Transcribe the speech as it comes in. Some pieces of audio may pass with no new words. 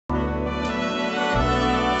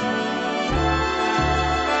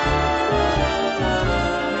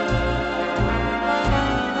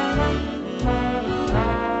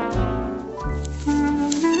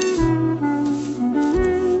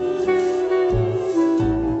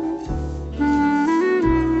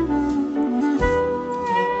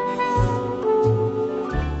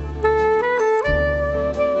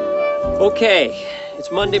Okay, it's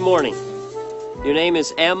Monday morning. Your name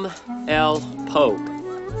is M.L. Pogue.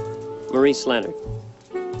 Maurice Leonard.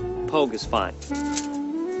 Pogue is fine.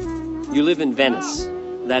 You live in Venice.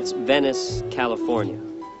 That's Venice, California.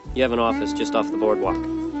 You have an office just off the boardwalk.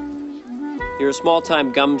 You're a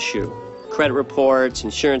small-time gumshoe. Credit reports,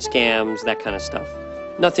 insurance scams, that kind of stuff.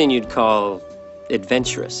 Nothing you'd call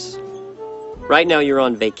adventurous. Right now you're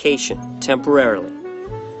on vacation, temporarily.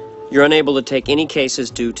 You're unable to take any cases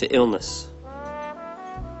due to illness.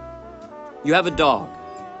 You have a dog.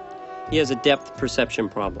 He has a depth perception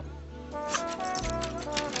problem.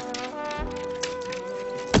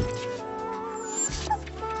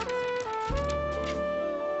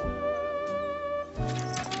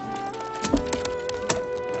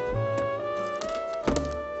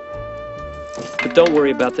 But don't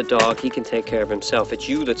worry about the dog. He can take care of himself. It's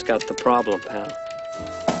you that's got the problem, pal.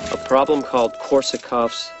 A problem called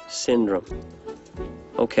Korsakoff's syndrome.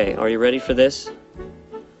 Okay, are you ready for this?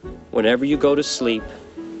 Whenever you go to sleep,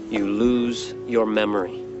 you lose your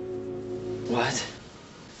memory. What?